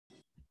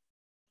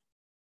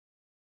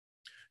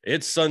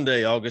It's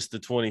Sunday, August the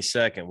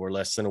 22nd. We're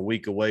less than a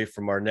week away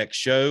from our next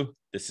show.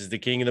 This is the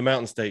King of the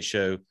Mountain State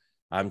Show.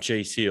 I'm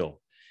Chase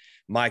Hill.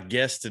 My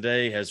guest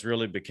today has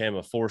really become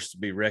a force to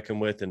be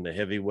reckoned with in the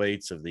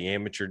heavyweights of the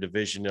amateur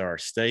division in our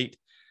state.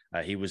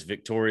 He was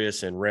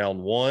victorious in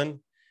round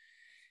one.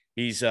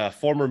 He's a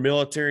former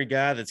military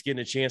guy that's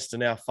getting a chance to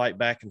now fight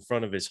back in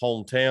front of his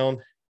hometown,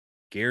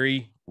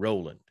 Garry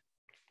Roland.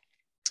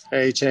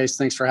 Hey, Chase.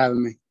 Thanks for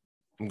having me.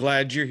 I'm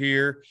glad you're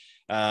here.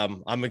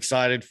 I'm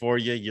excited for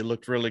you. You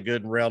looked really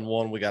good in round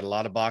one. We got a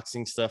lot of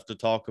boxing stuff to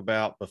talk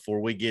about. Before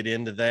we get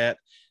into that,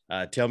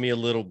 tell me a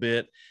little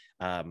bit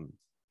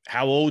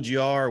how old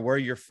you are, where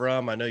you're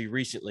from. I know you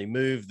recently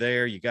moved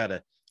there. You got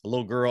a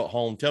little girl at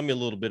home. Tell me a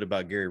little bit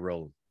about Garry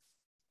Roland.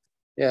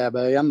 Yeah,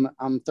 buddy.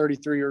 I'm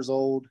 33 years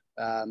old.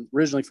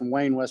 Originally from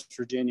Wayne, West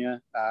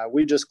Virginia.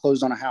 We just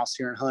closed on a house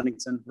here in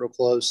Huntington, real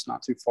close,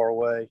 not too far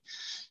away.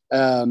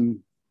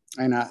 And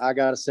I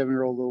got a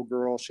 7-year-old little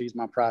girl. She's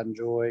my pride and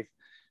joy.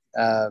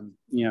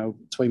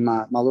 Between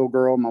my little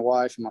girl, my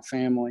wife, and my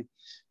family,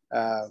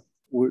 I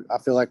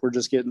feel like we're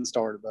just getting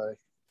started, buddy.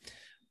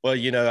 Well,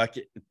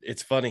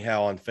 it's funny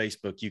how on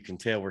Facebook you can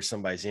tell where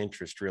somebody's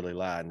interest really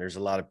lie. And there's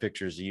a lot of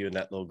pictures of you and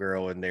that little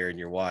girl in there and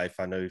your wife.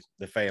 I know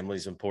the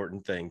family's an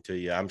important thing to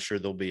you. I'm sure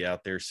they'll be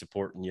out there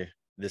supporting you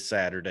this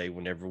Saturday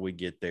whenever we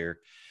get there.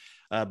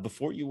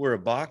 Before you were a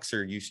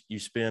boxer, you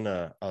spent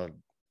a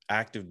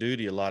active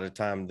duty a lot of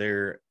time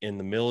there in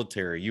the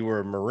military. You were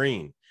a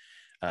Marine.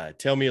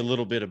 Tell me a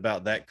little bit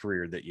about that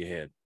career that you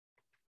had.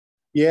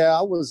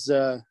 Yeah,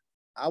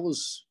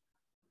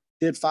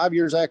 did 5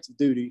 years active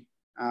duty.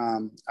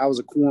 I was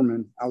a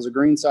corpsman. I was a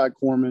greenside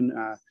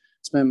corpsman.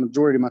 Spent the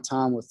majority of my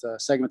time with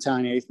 2nd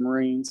Battalion, 8th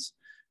Marines.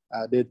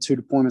 Did 2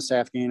 deployments to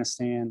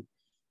Afghanistan.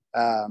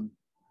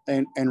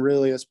 And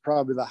really, it's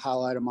probably the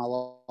highlight of my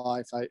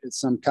life. It's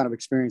some kind of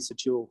experience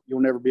that you'll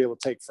never be able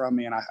to take from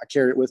me, and I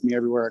carry it with me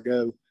everywhere I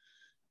go.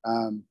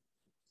 A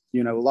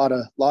lot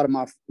of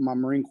my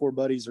Marine Corps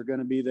buddies are going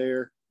to be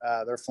there.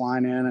 They're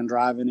flying in and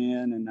driving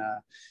in, and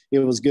it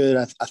was good.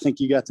 I think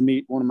you got to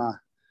meet one of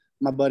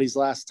my buddies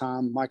last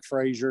time, Mike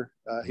Frazier.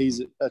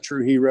 He's a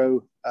true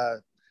hero.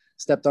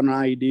 Stepped on an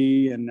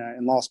IED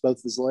and lost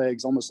both his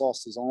legs, almost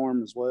lost his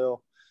arm as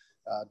well.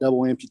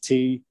 Double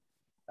amputee.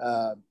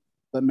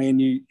 But man,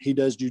 he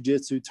does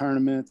jiu-jitsu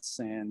tournaments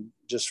and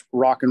just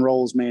rock and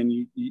rolls,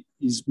 man.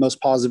 He's the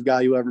most positive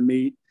guy you ever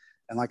meet.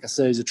 And like I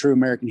said, he's a true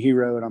American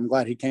hero, and I'm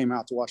glad he came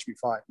out to watch me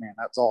fight, man.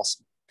 That's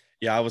awesome.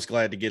 Yeah, I was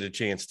glad to get a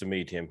chance to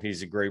meet him.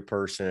 He's a great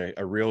person,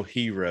 a real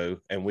hero,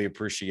 and we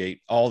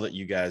appreciate all that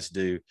you guys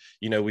do.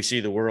 We see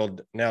the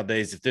world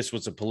nowadays. If this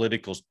was a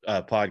political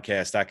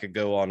podcast, I could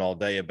go on all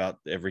day about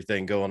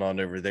everything going on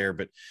over there,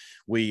 but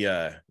we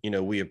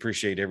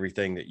appreciate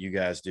everything that you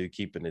guys do,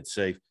 keeping it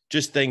safe.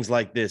 Just things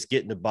like this,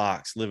 getting to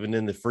box, living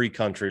in the free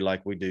country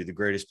like we do, the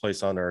greatest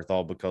place on earth,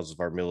 all because of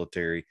our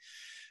military.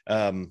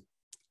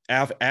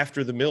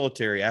 After the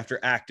military, after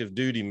active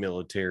duty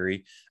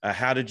military,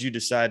 how did you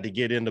decide to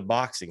get into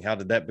boxing? How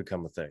did that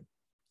become a thing?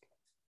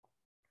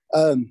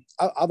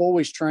 I've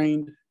always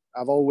trained.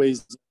 I've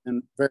always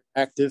been very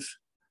active.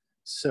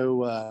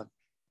 So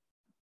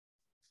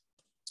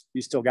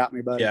you still got me,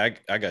 buddy? Yeah,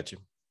 I got you.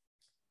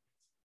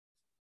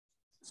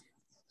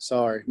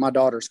 Sorry, my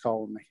daughter's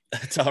calling me.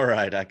 It's all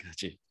right. I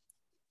got you.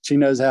 She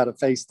knows how to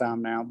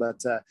FaceTime now.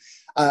 But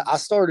I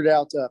started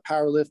out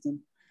powerlifting,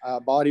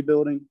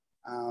 bodybuilding.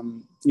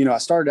 I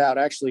started out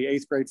actually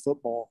 8th grade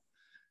football.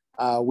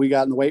 We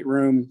got in the weight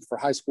room for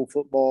high school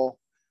football.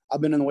 I've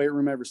been in the weight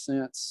room ever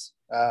since.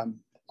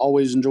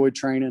 Always enjoyed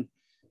training.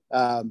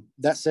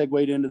 That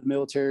segued into the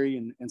military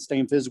and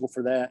staying physical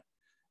for that.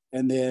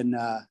 And then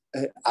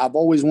I've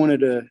always wanted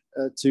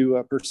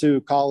to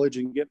pursue college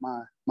and get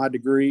my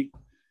degree.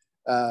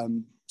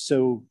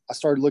 So I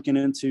started looking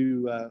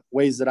into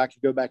ways that I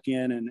could go back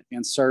in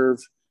and serve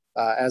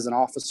as an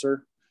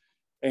officer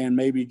and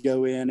maybe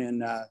go in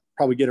and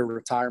probably get a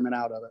retirement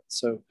out of it.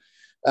 So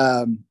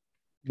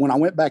when I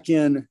went back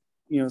in,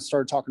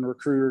 started talking to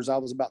recruiters, I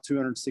was about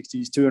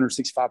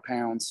 265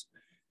 pounds,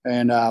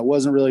 and I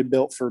wasn't really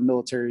built for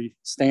military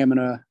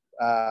stamina,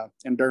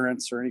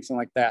 endurance, or anything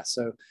like that.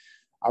 So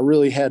I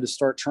really had to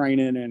start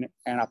training,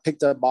 and I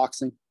picked up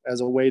boxing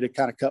as a way to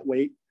kind of cut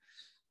weight,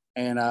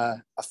 and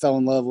I fell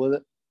in love with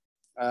it.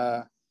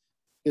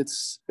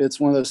 It's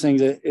one of those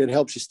things that it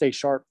helps you stay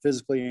sharp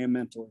physically and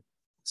mentally.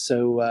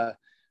 So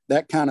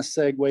that kind of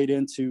segued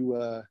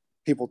into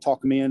people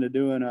talking me into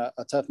doing a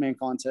tough man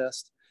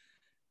contest.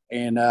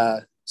 And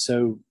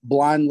so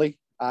blindly,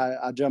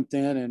 I jumped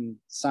in and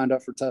signed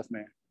up for Tough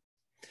Man.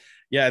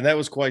 Yeah, and that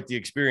was quite the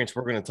experience.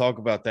 We're going to talk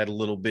about that a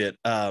little bit.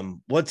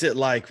 What's it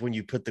like when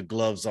you put the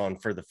gloves on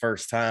for the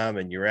first time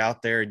and you're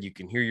out there and you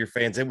can hear your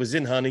fans? It was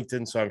in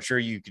Huntington, so I'm sure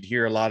you could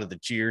hear a lot of the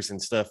cheers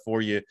and stuff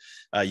for you.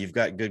 You've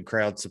got good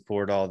crowd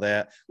support, all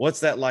that. What's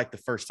that like the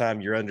first time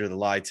you're under the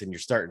lights and you're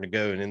starting to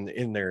go and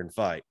in there and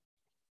fight?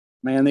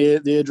 Man, the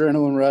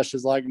adrenaline rush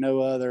is like no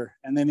other.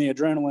 And then the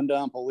adrenaline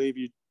dump will leave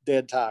you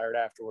dead tired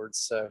afterwards.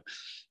 So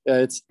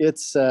it's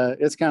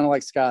kind of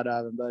like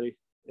skydiving, buddy.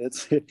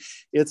 It's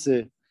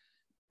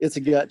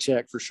a gut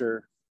check for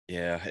sure.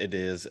 Yeah, it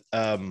is.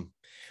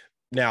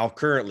 Now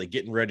currently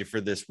getting ready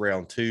for this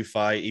round 2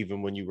 fight,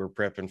 even when you were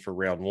prepping for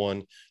round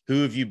 1,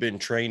 who have you been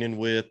training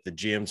with, the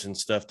gyms and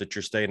stuff that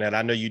you're staying at?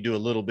 I know you do a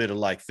little bit of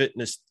like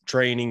fitness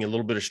training, a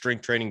little bit of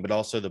strength training, but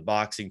also the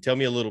boxing. Tell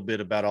me a little bit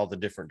about all the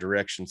different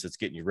directions that's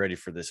getting you ready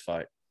for this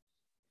fight.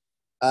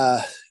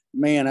 Uh,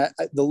 Man,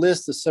 the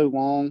list is so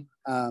long.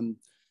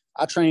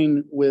 I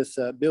train with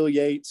Bill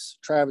Yates,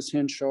 Travis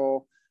Henshaw.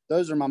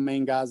 Those are my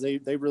main guys.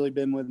 They've really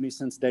been with me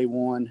since day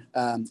one.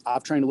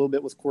 I've trained a little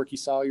bit with Corky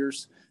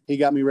Sawyers. He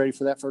got me ready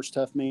for that first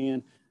Tough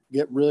Man.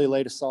 Really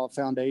laid a solid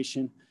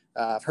foundation.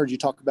 I've heard you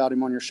talk about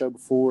him on your show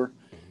before.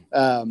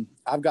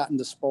 I've gotten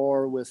to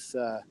spar with,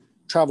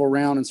 travel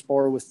around and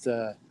spar with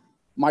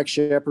Mike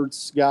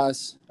Shepard's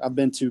guys. I've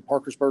been to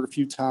Parkersburg a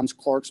few times,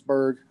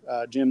 Clarksburg,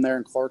 gym there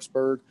in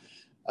Clarksburg.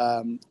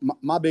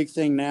 My big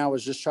thing now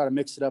is just try to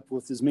mix it up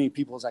with as many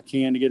people as I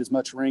can to get as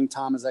much ring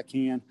time as I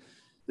can,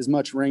 as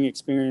much ring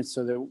experience,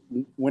 so that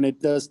when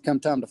it does come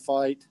time to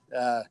fight,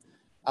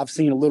 I've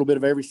seen a little bit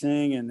of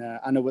everything, and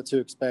I know what to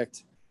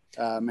expect,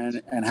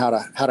 and how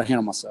to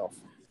handle myself.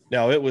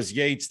 Now, it was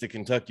Yates, the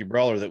Kentucky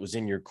Brawler, that was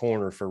in your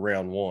corner for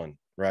round 1,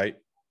 right?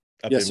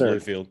 Up Yes, in sir.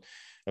 Bluefield.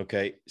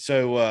 Okay.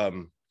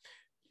 So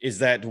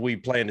do we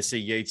plan to see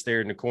Yates there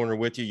in the corner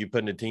with you? You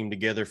putting a team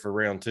together for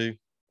round 2?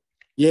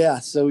 Yeah.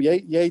 So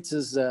Yates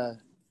is,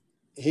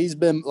 he's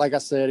been, like I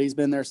said, he's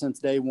been there since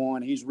day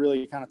one. He's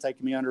really kind of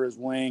taken me under his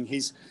wing.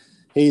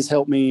 He's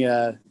helped me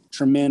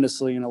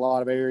tremendously in a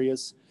lot of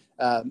areas.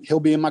 He'll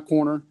be in my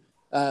corner.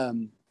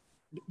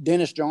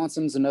 Dennis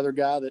Johnson's another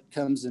guy that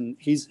comes, and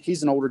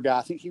he's an older guy.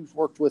 I think he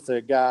worked with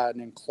a guy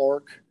named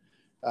Clark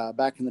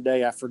back in the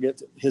day. I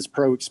forget his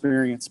pro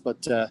experience,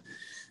 but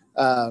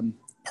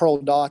Pearl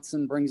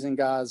Dotson brings in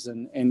guys,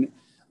 and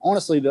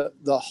honestly,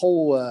 the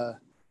whole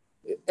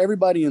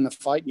everybody in the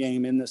fight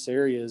game in this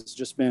area has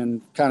just been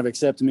kind of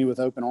accepting me with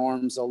open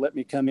arms. They'll let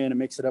me come in and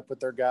mix it up with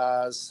their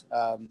guys.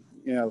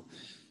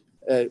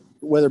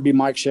 Whether it be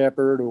Mike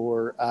Shepard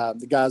or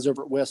the guys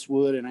over at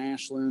Westwood and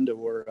Ashland,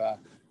 or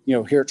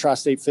here at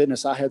Tri-State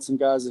Fitness, I had some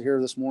guys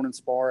here this morning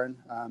sparring.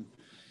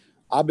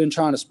 I've been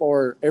trying to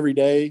spar every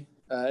day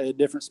at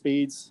different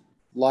speeds,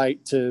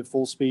 light to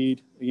full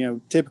speed.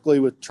 Typically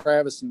with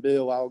Travis and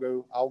Bill, I'll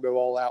go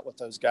all out with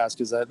those guys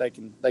because they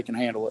can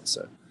handle it.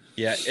 So.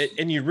 Yeah,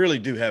 and you really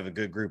do have a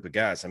good group of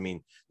guys. I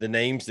mean, the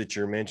names that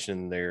you're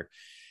mentioning there,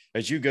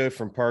 as you go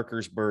from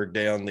Parkersburg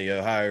down the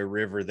Ohio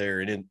River there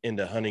and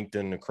into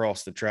Huntington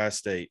across the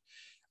tri-state,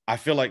 I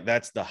feel like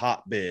that's the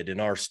hotbed in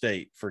our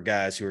state for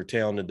guys who are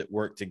talented that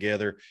work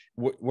together.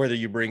 Whether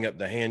you bring up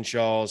the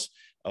Henshaws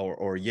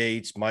or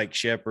Yates, Mike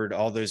Shepard,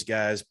 all those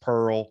guys,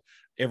 Pearl,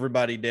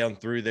 everybody down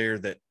through there,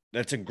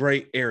 that's a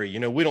great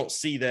area. We don't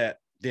see that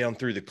down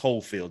through the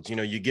coal fields.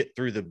 You get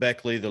through the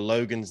Beckley, the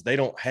Logans, they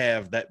don't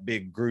have that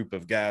big group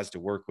of guys to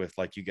work with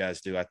like you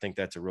guys do. I think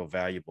that's a real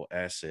valuable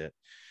asset.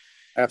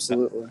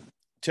 Absolutely.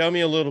 Tell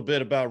me a little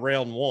bit about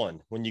round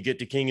 1. When you get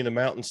to King of the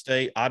Mountain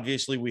State,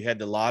 obviously we had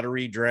the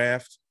lottery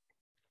draft.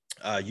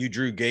 You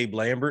drew Gabe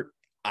Lambert.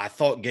 I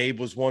thought Gabe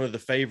was one of the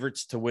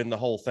favorites to win the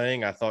whole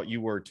thing. I thought you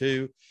were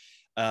too.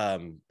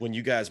 When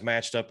you guys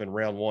matched up in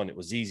round 1, it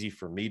was easy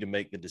for me to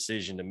make the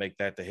decision to make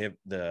that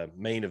the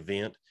main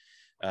event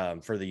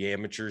for the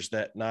amateurs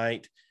that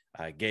night.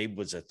 Gabe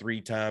was a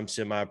 3-time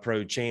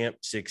semi-pro champ,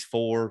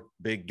 6'4",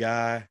 big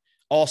guy,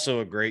 also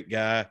a great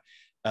guy.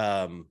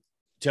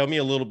 Tell me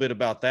a little bit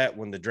about that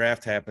when the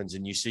draft happens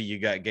and you see you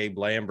got Gabe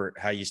Lambert,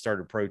 how you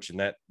started approaching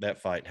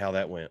that fight, how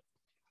that went.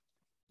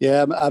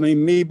 Yeah, I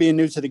mean, me being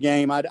new to the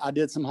game, I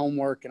did some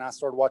homework and I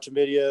started watching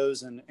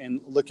videos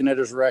and looking at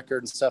his record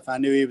and stuff. I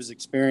knew he was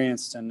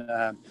experienced and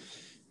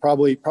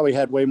probably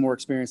had way more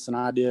experience than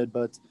I did.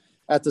 But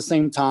at the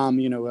same time,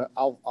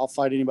 I'll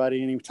fight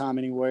anybody, anytime,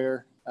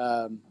 anywhere.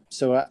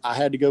 So I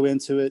had to go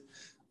into it.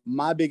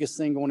 My biggest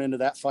thing going into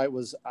that fight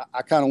was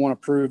I kind of want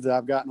to prove that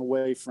I've gotten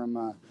away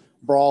from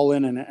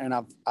brawling and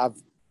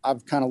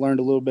I've kind of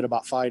learned a little bit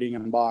about fighting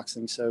and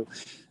boxing. So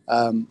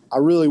I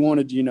really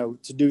wanted,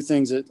 to do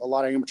things that a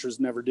lot of amateurs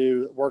never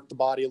do, work the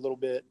body a little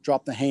bit,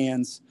 drop the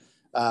hands,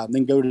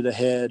 then go to the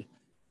head.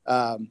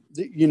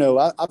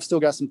 I've still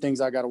got some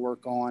things I got to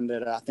work on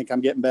that I think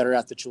I'm getting better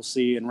at that you'll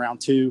see in round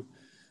 2.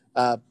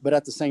 But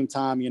at the same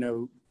time,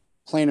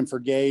 planning for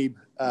Gabe,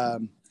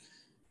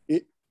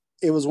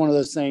 it was one of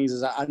those things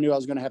is I knew I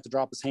was going to have to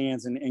drop his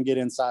hands and get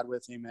inside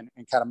with him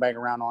and kind of bang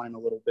around on him a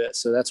little bit.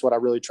 So that's what I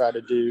really tried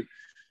to do.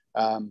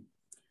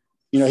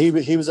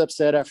 He was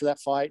upset after that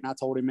fight, and I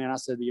told him, man, I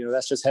said,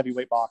 that's just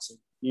heavyweight boxing.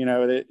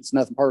 It's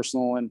nothing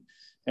personal, and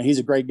he's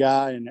a great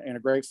guy and a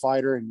great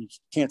fighter, and you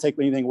can't take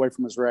anything away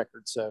from his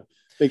record. So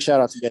big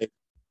shout out to Gabe.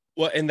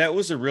 Well, and that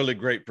was a really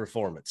great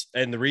performance.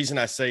 And the reason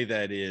I say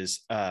that is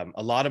a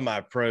lot of my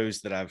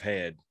pros that I've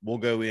had will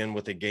go in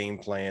with a game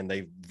plan.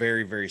 They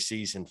very, very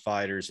seasoned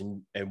fighters,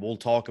 and we'll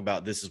talk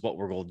about this is what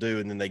we're going to do.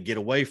 And then they get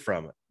away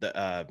from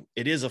it.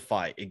 It is a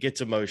fight. It gets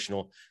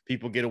emotional.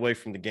 People get away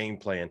from the game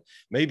plan.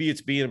 Maybe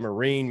it's being a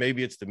Marine,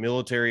 maybe it's the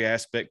military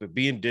aspect, but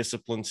being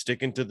disciplined,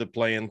 sticking to the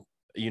plan,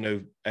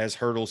 as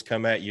hurdles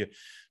come at you.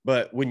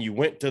 But when you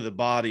went to the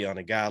body on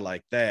a guy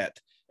like that,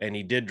 and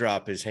he did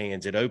drop his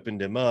hands, it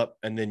opened him up,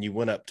 and then you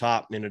went up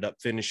top and ended up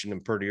finishing him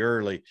pretty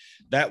early.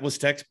 That was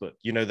textbook.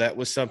 That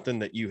was something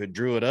that you had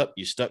drew it up.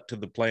 You stuck to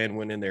the plan,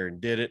 went in there and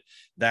did it.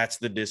 That's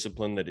the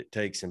discipline that it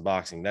takes in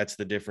boxing. That's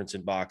the difference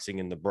in boxing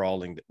and the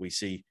brawling that we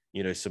see,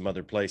 some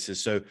other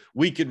places. So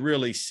we could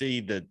really see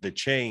the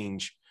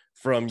change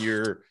from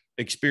your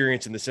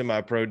experience in the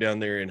semi-pro down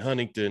there in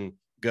Huntington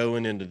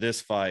going into this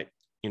fight,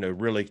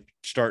 really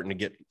starting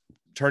to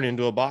turn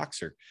into a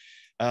boxer.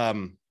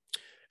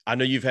 I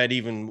know you've had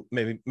even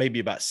maybe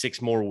about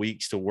 6 more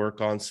weeks to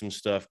work on some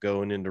stuff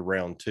going into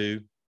round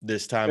 2.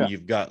 This time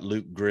You've got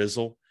Luke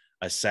Grizzle,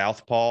 a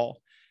southpaw.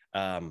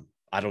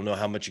 I don't know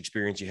how much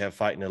experience you have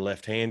fighting a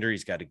left-hander.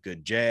 He's got a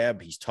good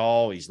jab. He's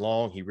tall. He's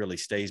long. He really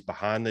stays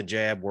behind the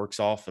jab, works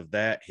off of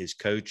that. His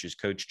coach is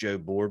Coach Joe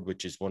Board,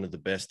 which is one of the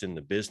best in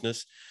the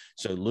business.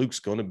 So Luke's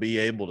going to be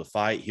able to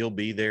fight. He'll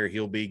be there.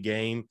 He'll be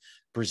game.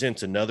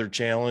 Presents another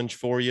challenge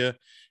for you.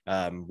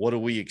 What do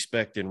we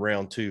expect in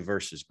round 2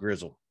 versus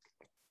Grizzle?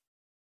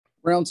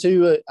 Round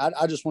 2,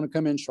 I just want to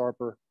come in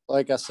sharper.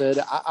 Like I said,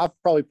 I've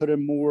probably put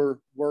in more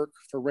work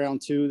for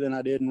round 2 than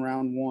I did in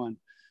round 1.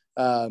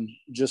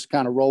 Just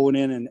kind of rolling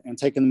in and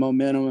taking the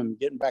momentum and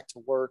getting back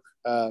to work.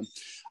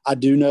 I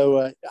do know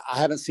I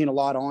haven't seen a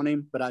lot on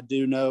him, but I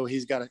do know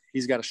he's got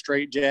a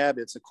straight jab.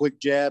 It's a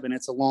quick jab and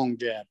it's a long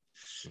jab.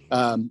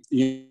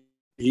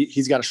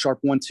 He's got a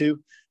sharp 1-2.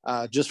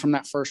 Just from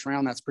that first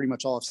round, that's pretty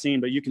much all I've seen.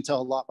 But you can tell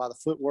a lot by the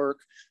footwork,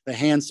 the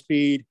hand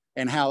speed,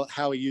 and how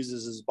he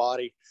uses his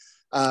body.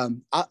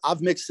 I've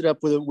mixed it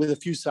up with a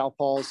few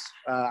southpaws.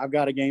 I've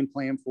got a game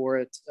plan for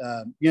it.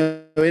 And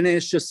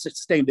it's just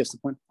staying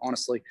disciplined,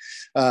 honestly.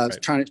 Right.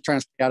 Trying to stay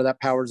out of that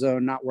power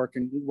zone, not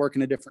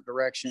working a different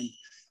direction.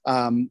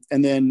 And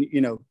then,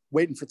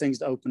 waiting for things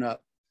to open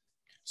up.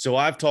 So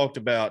I've talked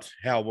about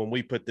how when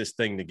we put this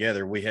thing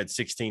together, we had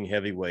 16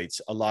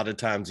 heavyweights. A lot of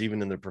times,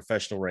 even in the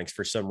professional ranks,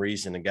 for some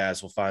reason, the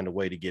guys will find a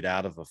way to get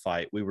out of a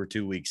fight. We were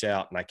 2 weeks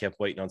out, and I kept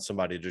waiting on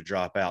somebody to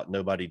drop out.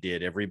 Nobody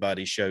did.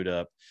 Everybody showed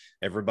up.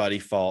 Everybody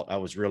fought. I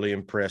was really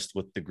impressed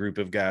with the group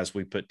of guys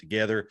we put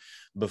together.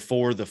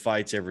 Before the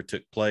fights ever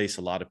took place,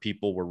 a lot of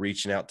people were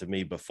reaching out to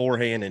me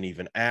beforehand and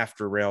even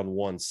after round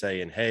 1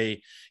 saying,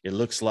 hey, it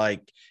looks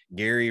like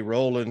Garry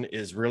Roland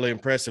is really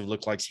impressive.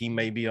 Looks like he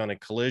may be on a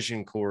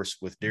collision course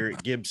with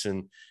Derek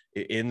Gibson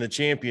in the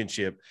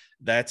championship.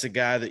 That's a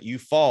guy that you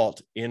fought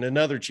in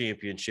another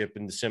championship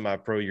in the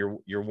semi-pro,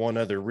 your one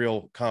other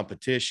real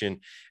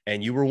competition,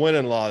 and you were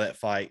winning a lot of that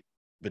fight,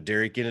 but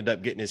Derek ended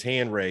up getting his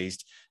hand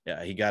raised.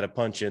 He got a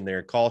punch in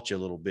there, caught you a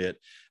little bit.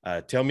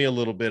 Tell me a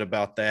little bit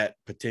about that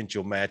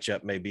potential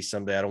matchup maybe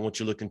someday. I don't want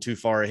you looking too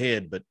far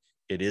ahead, but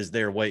it is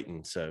there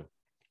waiting. So.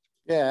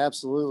 Yeah,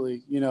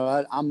 absolutely.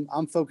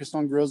 I'm focused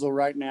on Grizzle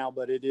right now,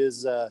 but it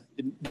is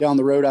down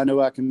the road. I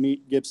know I can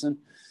meet Gibson.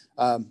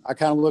 I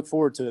kind of look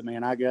forward to it,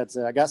 man. I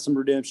got some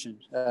redemption.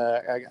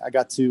 I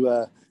got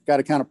to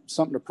kind of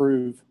something to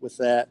prove with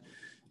that.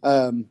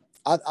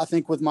 I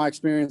think with my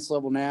experience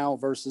level now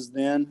versus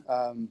then,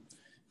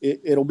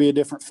 it'll be a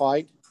different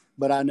fight.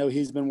 But I know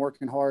he's been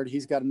working hard.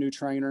 He's got a new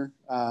trainer.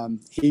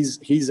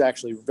 He's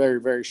actually very,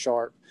 very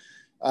sharp.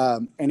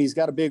 And he's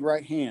got a big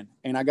right hand,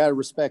 and I got to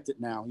respect it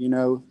now.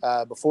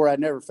 Before I'd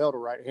never felt a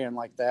right hand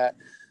like that.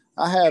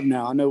 I have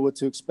now. I know what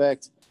to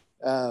expect.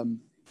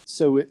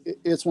 So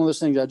it's one of those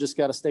things I just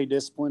got to stay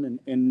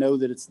disciplined and know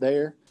that it's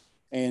there.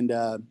 And,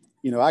 I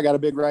got a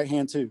big right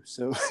hand too.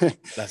 So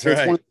that's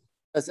right.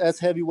 That's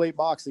heavyweight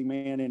boxing,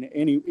 man. And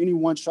any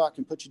one shot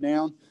can put you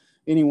down.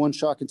 Any one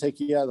shot can take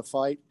you out of the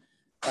fight.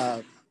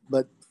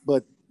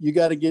 But you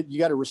got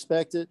to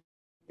respect it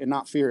and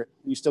not fear it.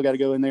 You still got to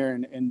go in there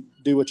and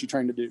do what you're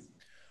trying to do.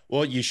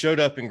 Well, you showed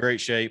up in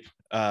great shape,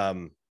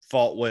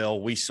 fought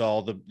well. We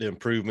saw the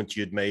improvements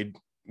you had made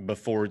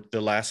before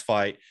the last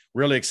fight.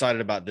 Really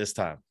excited about this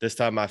time. This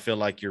time I feel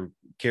like you're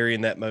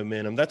carrying that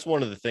momentum. That's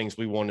one of the things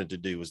we wanted to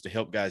do, was to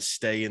help guys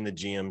stay in the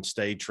gym,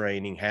 stay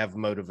training, have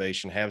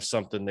motivation, have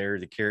something there,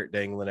 the carrot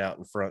dangling out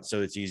in front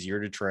so it's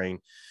easier to train.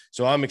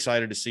 So I'm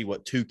excited to see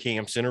what 2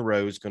 camps in a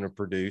row is going to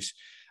produce.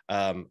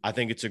 I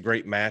think it's a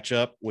great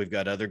matchup. We've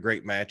got other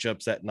great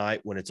matchups that night.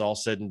 When it's all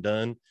said and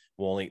done,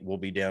 we'll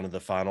be down to the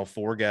final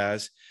 4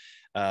 guys.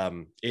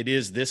 It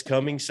is this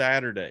coming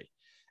Saturday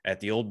at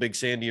the old Big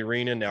Sandy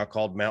Arena, now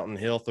called Mountain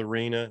Health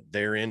Arena.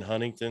 They're in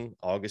Huntington,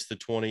 August the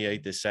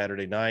 28th, this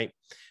Saturday night.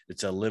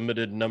 It's a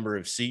limited number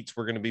of seats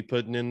we're going to be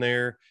putting in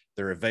there.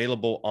 They're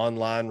available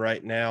online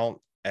right now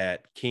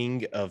at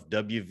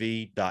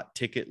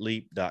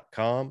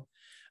kingofwv.ticketleap.com.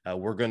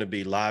 We're going to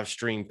be live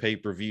stream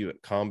pay-per-view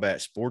at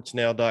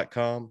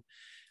combatsportsnow.com.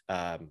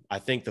 I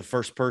think the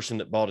first person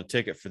that bought a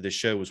ticket for this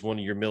show was one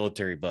of your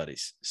military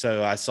buddies.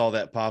 So I saw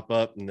that pop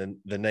up and then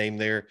the name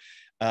there.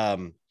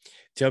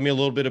 Tell me a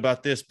little bit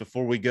about this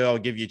before we go. I'll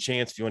give you a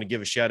chance if you want to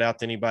give a shout out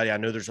to anybody. I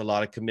know there's a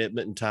lot of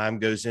commitment and time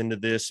goes into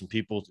this, and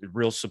people,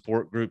 real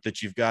support group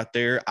that you've got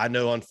there. I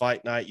know on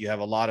fight night you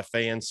have a lot of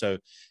fans. So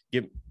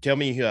tell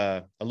me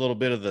a little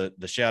bit of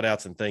the shout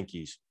outs and thank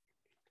yous.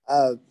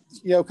 A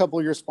couple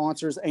of your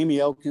sponsors, Amy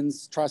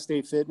Elkins,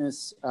 Tri-State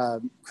Fitness,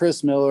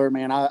 Chris Miller,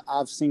 man,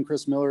 I've seen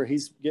Chris Miller.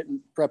 He's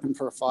prepping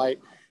for a fight.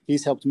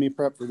 He's helped me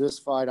prep for this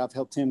fight. I've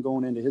helped him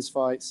going into his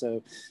fight.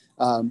 So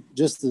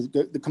just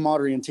the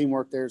camaraderie and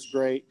teamwork there is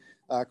great.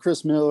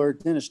 Chris Miller,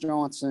 Dennis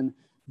Johnson,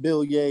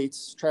 Bill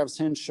Yates, Travis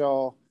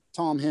Henshaw,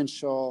 Tom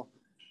Henshaw,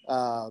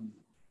 all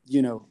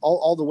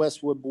the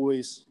Westwood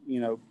boys,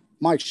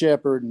 Mike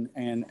Shepard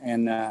and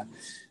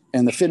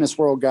the Fitness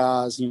World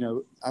guys,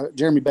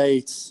 Jeremy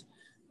Bates,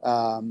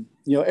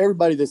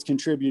 everybody that's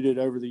contributed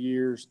over the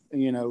years,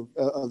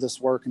 of this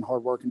work and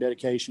hard work and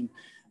dedication,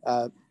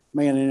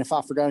 man. And if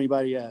I forgot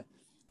anybody,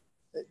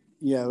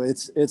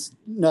 it's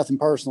nothing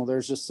personal.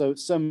 There's just so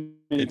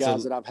many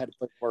guys that I've had to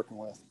put working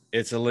with.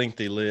 It's a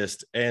lengthy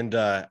list. And,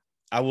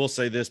 I will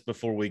say this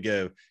before we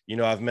go,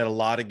 I've met a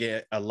lot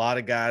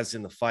of guys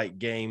in the fight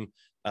game,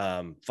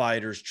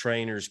 fighters,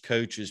 trainers,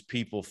 coaches,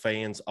 people,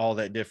 fans, all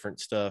that different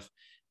stuff.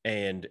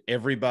 And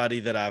everybody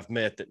that I've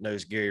met that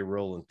knows Garry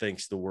Roland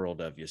thinks the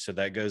world of you. So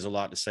that goes a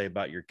lot to say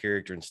about your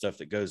character and stuff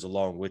that goes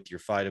along with your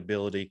fight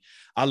ability.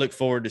 I look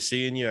forward to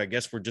seeing you. I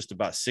guess we're just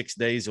about 6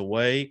 days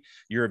away.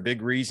 You're a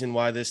big reason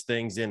why this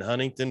thing's in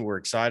Huntington. We're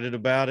excited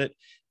about it.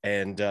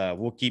 And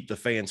we'll keep the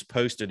fans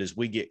posted as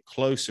we get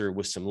closer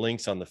with some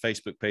links on the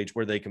Facebook page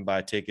where they can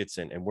buy tickets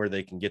and where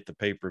they can get the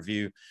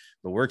pay-per-view.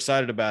 But we're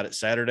excited about it.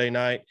 Saturday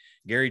night.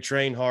 Garry,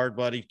 train hard,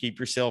 buddy. Keep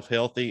yourself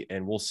healthy,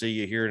 and we'll see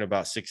you here in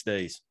about 6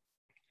 days.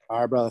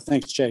 All right, brother.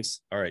 Thanks, Chase.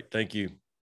 All right. Thank you.